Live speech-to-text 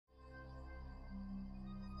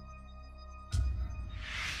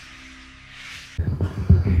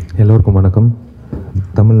எல்லோருக்கும் வணக்கம்.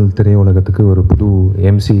 தமிழ் திரையுலகத்துக்கு ஒரு புது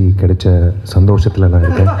எம்சி கிடைச்ச சந்தோஷத்தில் நான்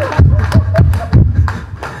இருக்கேன்.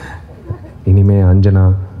 இனிமேல் அஞ்சனா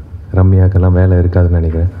ரம்யாக்கெல்லாம் வேலை இருக்காதுன்னு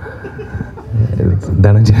நினைக்கிறேன்.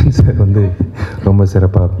 தனஞ்சயன் சார் வந்து ரொம்ப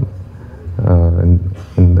சிறப்பாக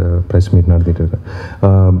இந்த ப்ரெஸ் மீட் நடத்திட்டு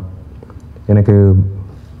இருக்கேன். எனக்கு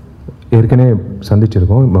ஏற்கனவே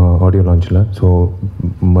சந்திச்சிருக்கோம் ஆடியோ லான்ச்சில். ஸோ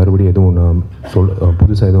மறுபடியும் எதுவும் நான்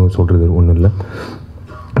புதுசாக எதுவும் சொல்கிறது ஒன்றும் இல்லை.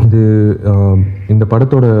 இது இந்த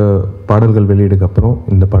படத்தோட பாடல்கள் வெளியிடுக்கப்புறம்,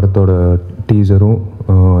 இந்த படத்தோட டீசரும்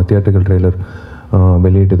தியேட்டர்கள் ட்ரெய்லர்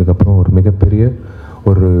வெளியிட்டதுக்கப்புறம் ஒரு மிகப்பெரிய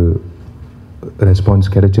ஒரு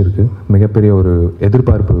ரெஸ்பான்ஸ் கிடைச்சிருக்கு. மிகப்பெரிய ஒரு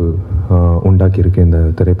எதிர்பார்ப்பு உண்டாக்கியிருக்கு இந்த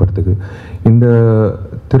திரைப்படத்துக்கு. இந்த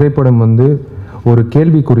திரைப்படம் வந்து ஒரு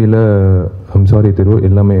கேள்விக்குறியில், ஐம் சாரி திரு,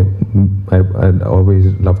 எல்லாமே I always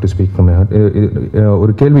love to speak from my heart,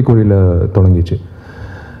 ஒரு கேள்விக்குறியில் தொடங்கிச்சு.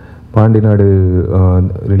 பாண்டிநாடு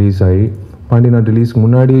ரிலீஸ் ஆகி, பாண்டிநாடு ரிலீஸ்க்கு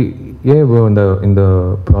முன்னாடி ஏன் இந்த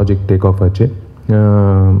ப்ராஜெக்ட் டேக் ஆஃப் ஆச்சு.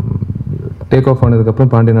 டேக் ஆஃப்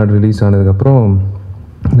ஆனதுக்கப்புறம், பாண்டிநாடு ரிலீஸ் ஆனதுக்கப்புறம்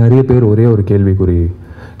நிறைய பேர் ஒரே ஒரு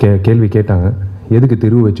கேள்வி கேட்டாங்க, எதுக்கு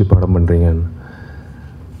திரு வச்சு படம் பண்ணுறீங்கன்னு.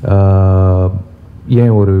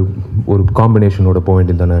 ஏன் ஒரு காம்பினேஷனோட போக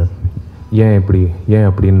வேண்டியது தானே, ஏன்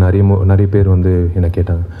அப்படின்னு நிறைய பேர் வந்து என்னை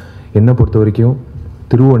கேட்டாங்க. என்னை பொறுத்த வரைக்கும்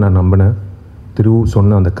திருவை நான் நம்பினேன், திரு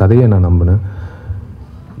சொன்ன அந்த கதையை நான் நம்பினேன்.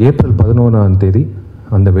 ஏப்ரல் 11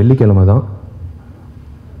 அந்த வெள்ளிக்கிழமை தான்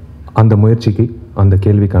அந்த முயற்சிக்கு, அந்த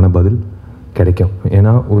கேள்விக்கான பதில் கிடைக்கும்.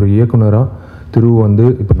 ஏன்னா ஒரு இயக்குனராக திரு வந்து,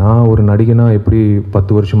 இப்போ நான் ஒரு நடிகனாக எப்படி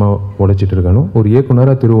 10 வருஷமாக உழைச்சிட்டு இருக்கேனோ, ஒரு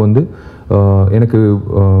இயக்குனராக திரு வந்து எனக்கு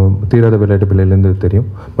தீராத விளையாட்டு பிள்ளையிலேருந்து தெரியும்.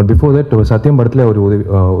 பட் பிஃபோர் தட் சத்தியம் படத்தில் அவர்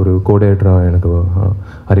ஒரு கோஆர்டினேட்டராக எனக்கு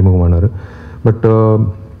அறிமுகமானார். பட்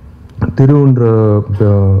திருன்ற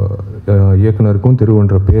இயக்குனருக்கும்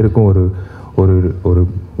திருன்ற பேருக்கும் ஒரு ஒரு ஒரு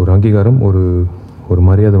ஒரு அங்கீகாரம், ஒரு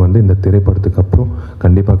மரியாதை வந்து இந்த திரைப்படத்துக்கு அப்புறம்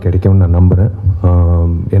கண்டிப்பாக கிடைக்கும்னு நான் நம்புகிறேன்.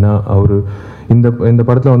 ஏன்னா அவர் இந்த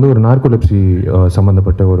படத்தில் வந்து ஒரு நார்கோலெப்சி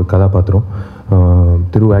சம்மந்தப்பட்ட ஒரு கதாபாத்திரம்.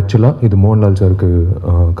 திரு ஆக்சுவலாக இது மோகன்லால் சாருக்கு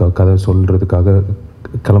கதை சொல்கிறதுக்காக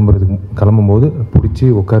கிளம்பும்போது பிடிச்சி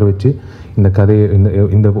உட்கார வச்சு இந்த கதையை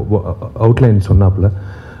இந்த அவுட்லைன் சொன்னாப்புல.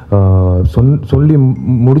 சொல்லி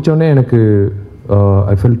முடித்தோடனே எனக்கு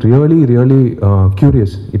ஐ ஃபெல்ட் ரியலி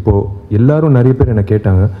க்யூரியஸ். இப்போது எல்லோரும் நிறைய பேர் என்னை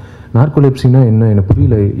கேட்டாங்க, நார்கோலெப்சினா என்ன, எனக்கு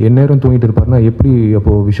புரியல, எந்நேரம் தூங்கிட்டு இருப்பாருன்னா எப்படி,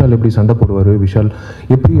 அப்போது விஷால் எப்படி சண்டை போடுவார், விஷால்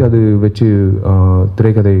எப்படி அது வச்சு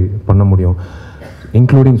திரைக்கதை பண்ண முடியும்,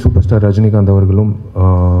 இன்க்ளூடிங் சூப்பர் ஸ்டார் ரஜினிகாந்த் அவர்களும்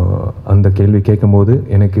அந்த கேள்வி கேட்கும்போது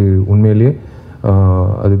எனக்கு உண்மையிலேயே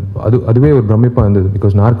அதுவே ஒரு பிரமிப்பாக இருந்தது.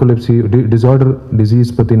 பிகாஸ் நார்கோலெப்சி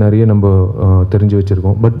டிசீஸ் பற்றி நிறைய நம்ம தெரிஞ்சு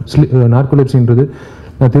வச்சுருக்கோம். பட் நார்கோலெப்சின்றது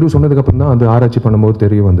நான் திரு சொன்னதுக்கப்புறம் தான் அது ஆராய்ச்சி பண்ணும்போது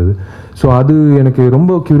தெரிய வந்தது. ஸோ அது எனக்கு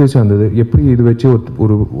ரொம்ப க்யூரியஸாக இருந்தது, எப்படி இது வச்சு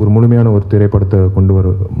ஒரு முழுமையான ஒரு திரைப்படத்தை கொண்டு வர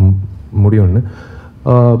முடியும்னு.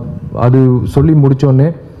 அது சொல்லி முடித்தோடனே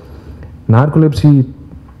நார்கோலெப்சி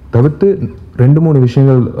தவிர்த்து 2-3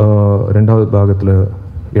 விஷயங்கள் ரெண்டாவது பாகத்தில்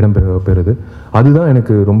இடம்பெறுது. அதுதான்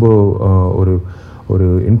எனக்கு ரொம்ப ஒரு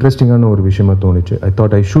இன்ட்ரெஸ்டிங்கான ஒரு விஷயமா தோணுச்சு. I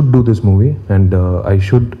thought I should do this movie and I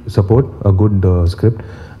should support a good script.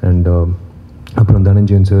 And அப்புறம்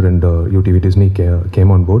Dhananjayan sir and UTV Disney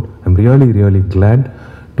game on board. I'm really glad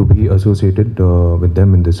to be associated with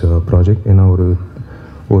them in this project. ஏன்னா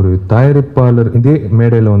ஒரு தயாரிப்பாளர் இதே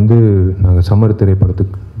மேடையில் வந்து நாங்கள் summer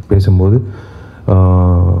திரைப்படத்துக்கு பேசும்போது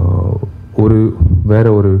வேற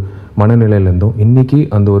ஒரு மனநிலையில் இருந்தோம். இன்றைக்கி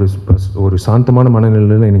அந்த ஒரு சாந்தமான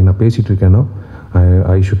மனநிலையில் இன்றைக்கி நான் பேசிகிட்டு இருக்கேன்னா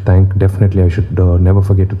I should thank, definitely I should never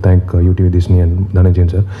forget to thank UTV Disney and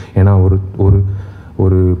Dhananjayan sir. ஏன்னா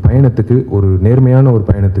ஒரு பயணத்துக்கு, ஒரு நேர்மையான ஒரு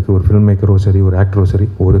பயணத்துக்கு ஒரு ஃபில்ம் மேக்கரோ சரி, ஒரு ஆக்டரோ சரி,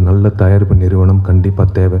 ஒரு நல்ல தயாரிப்பு நிறுவனம்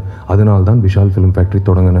கண்டிப்பாக தேவை. அதனால தான் விஷால் ஃபிலிம் ஃபேக்ட்ரி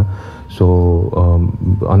தொடங்கினேன். ஸோ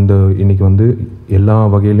அந்த இன்றைக்கி வந்து எல்லா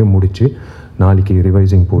வகையிலையும் முடித்து நாளைக்கு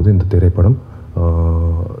ரிவைசிங் போகுது இந்த திரைப்படம்.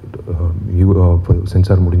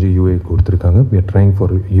 சென்சார் முடிஞ்சு UA கொடுத்துருக்காங்க. we are trying for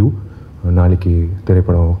you. நாளைக்கு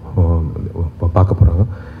திரைப்படம் பார்க்க போகிறாங்க.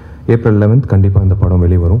 ஏப்ரல் 11 கண்டிப்பாக இந்த படம்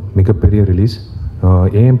வெளிவரும். மிகப்பெரிய ரிலீஸ்.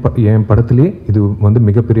 என் படத்துலேயே இது வந்து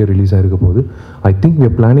மிகப்பெரிய ரிலீஸாக இருக்க போகுது. I think we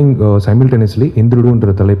are planning simultaneously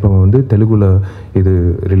இந்திருடுன்ற தலைப்பை வந்து தெலுங்குல இது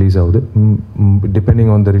ரிலீஸ் ஆகுது.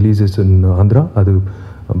 டிபெண்டிங் ஆன் த ரிலீஸஸ் இன் ஆந்திரா, அது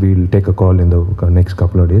we'll take a call in the next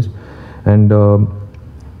couple of days. And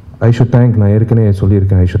I should thank, நான் ஏற்கனவே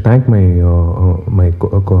சொல்லியிருக்கேன், I should thank my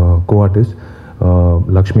co-artists,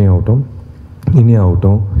 Lakshmi ஆகட்டும், இனி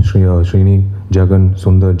ஆகட்டும், ஸ்ரீனி, ஜகன்,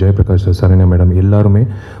 சுந்தர், ஜெயபிரகாஷ், சரண்யா மேடம், எல்லாருமே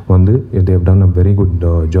வந்து they have done a very good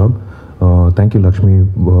job. Thank you Lakshmi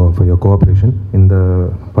for your cooperation. இந்த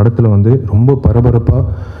படத்தில் வந்து ரொம்ப பரபரப்பாக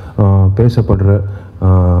பேசப்படுற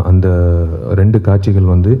அந்த 2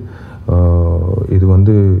 காட்சிகள் வந்து இது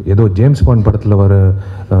வந்து ஏதோ ஜேம்ஸ் பாண்ட் படத்தில் வர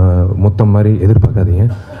மொத்தம் மாதிரி எதிர்பார்க்காதீங்க,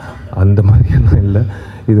 அந்த மாதிரியெல்லாம் இல்லை.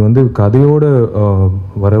 இது வந்து கதையோடு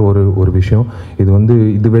வர ஒரு விஷயம். இது வந்து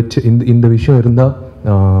இது வச்சு இந்த விஷயம் இருந்தால்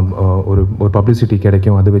ஒரு பப்ளிசிட்டி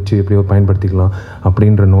கிடைக்கும், அதை வச்சு எப்படியோ பயன்படுத்திக்கலாம்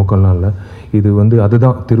அப்படின்ற நோக்கம்லாம் இல்லை. இது வந்து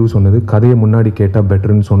அதுதான் திரு சொன்னது, கதையை முன்னாடி கேட்டால்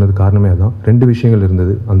பெட்டர்னு சொன்னது காரணமே அதுதான். 2 விஷயங்கள்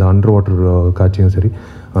இருந்தது, அந்த அண்டர் வாட்டர் காட்சியும் சரி,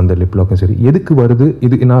 அந்த லிப்லாக்கும் சரி. எதுக்கு வருது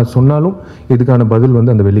இது நான் சொன்னாலும் இதுக்கான பதில்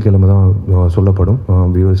வந்து அந்த வெள்ளிக்கிழமை தான் சொல்லப்படும்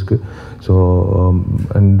வியூவர்ஸ்க்கு. So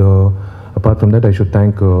and apart from that I should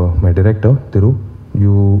thank my director Thiru.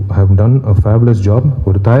 You have done a fabulous job.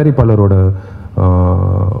 ஒரு தயாரிப்பாளரோட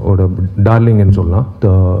டார்லிங்னு சொல்லலாம்.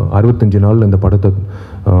 65 நாள் இந்த படத்தை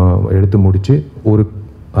எடுத்து முடித்து, ஒரு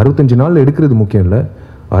 65 நாள் எடுக்கிறது முக்கியம் இல்லை,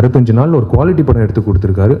 65 நாள் ஒரு குவாலிட்டி படம் எடுத்து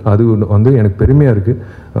கொடுத்துருக்காரு. அது வந்து எனக்கு பெருமையாக இருக்குது.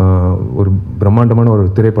 ஒரு பிரம்மாண்டமான ஒரு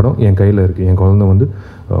திரைப்படம் என் கையில் இருக்குது. என் குழந்தை வந்து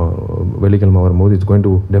வெள்ளிக்கிழமை வரும்போது இட்ஸ் கோயிங்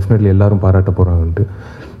டு டெஃபினெட்லி எல்லாரும் பாராட்ட போகிறாங்கன்ட்டு.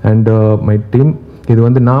 அண்ட் மை டீம், இது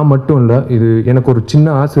வந்து நான் மட்டும் இல்லை, இது எனக்கு ஒரு சின்ன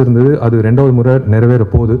ஆசை இருந்தது, அது 2வது முறை நிறைவேற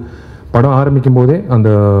போகுது. படம் ஆரம்பிக்கும் போதே அந்த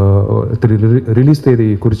ரிலீஸ் தேதி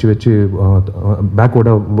குறித்து வச்சு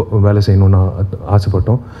பேக்வேர்டாக வேலை செய்யணும்னு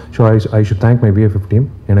ஆசைப்பட்டோம். So I should thank my VFF team.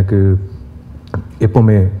 எனக்கு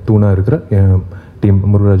எப்போவுமே தூணாக இருக்கிற என் team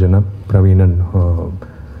Murugarajan, Praveen and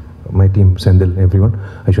my team Senthil, every one,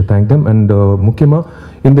 I should thank them. And முக்கியமாக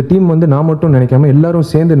இந்த டீம் வந்து நான் மட்டும் நினைக்காம எல்லாரும்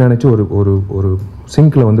சேர்ந்து நினச்சி ஒரு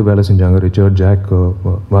சிங்கில் வந்து வேலை செஞ்சாங்க. Richard, jack,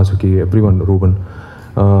 Vasuki, every one, Ruban,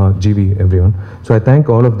 GV, every one. So I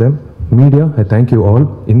thank all of them. Media, I thank you all.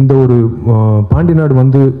 இந்த ஒரு பாண்டி நாடு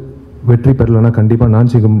வந்து வெற்றி பெறலைன்னா கண்டிப்பாக நான்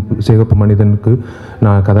சிகப்பு மனிதனுக்கு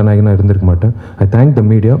நான் கதாநாயகனாக இருந்திருக்க மாட்டேன். ஐ தேங்க் த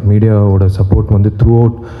மீடியாவோட சப்போர்ட் வந்து த்ரூ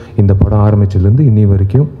அவுட் இந்த படம் ஆரம்பிச்சதுலேருந்து இன்னி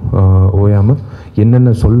வரைக்கும் ஓயாமல்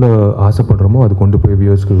என்னென்ன சொல்ல ஆசைப்படுறோமோ அது கொண்டு போய்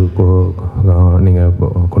வியூவர்ஸ்க்கு நீங்கள்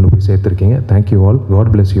கொண்டு போய் சேர்த்துருக்கீங்க. Thank you all,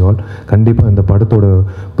 God bless you all. கண்டிப்பாக இந்த படத்தோட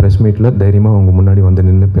ப்ரெஸ் மீட்டில் தைரியமாக அவங்க முன்னாடி வந்து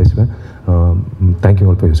நின்று பேசுவேன். Thank you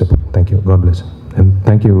all for your support. Thank you, God plus. And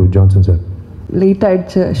thank you Johnson sir. Late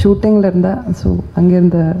ஆகிடுச்சு, ஷூட்டிங்கில் இருந்தேன். ஸோ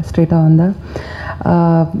அங்கேருந்து ஸ்ட்ரெயிட்டாக வந்தேன்.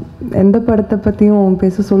 எந்த படத்தை பற்றியும்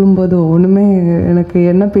பேச சொல்லும்போது ஒன்றுமே எனக்கு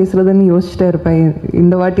என்ன பேசுகிறதுன்னு யோசிச்சுட்டே இருப்பேன்.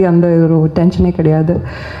 இந்த வாட்டி அந்த ஒரு டென்ஷனே கிடையாது.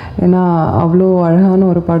 ஏன்னா அவ்வளோ அழகான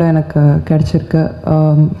ஒரு படம் எனக்கு கிடச்சிருக்கு.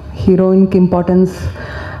 ஹீரோயினுக்கு இம்பார்ட்டன்ஸ்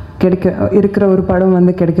இருக்கிற ஒரு படம்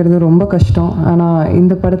வந்து கிடைக்கிறது ரொம்ப கஷ்டம். ஆனால்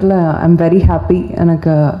இந்த படத்தில் ஐ எம் வெரி ஹாப்பி.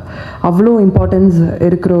 எனக்கு அவ்வளோ இம்பார்ட்டன்ஸ்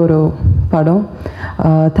இருக்கிற ஒரு படம்.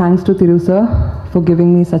 Thanks to Thiru sir for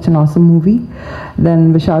giving me such an awesome movie. Then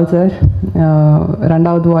Vishal sir,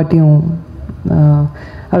 2வது வாட்டியும்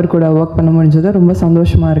அவர் கூட ஒர்க் பண்ண முடிஞ்சது ரொம்ப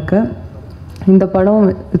சந்தோஷமாக இருக்குது. இந்த படம்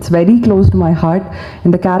it's very close to my heart.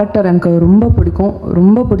 இந்த கேரக்டர் எனக்கு ரொம்ப பிடிக்கும்,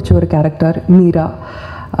 ரொம்ப பிடிச்ச ஒரு கேரக்டர் மீரா.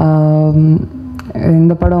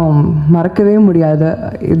 இந்த படம் மறக்கவே முடியாது.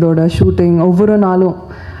 இதோட ஷூட்டிங் ஒவ்வொரு நாளும்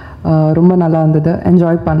ரொம்ப நல்லா இருந்தது,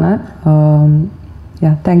 என்ஜாய் பண்ணேன்.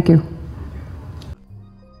 யா, தேங்க்யூ.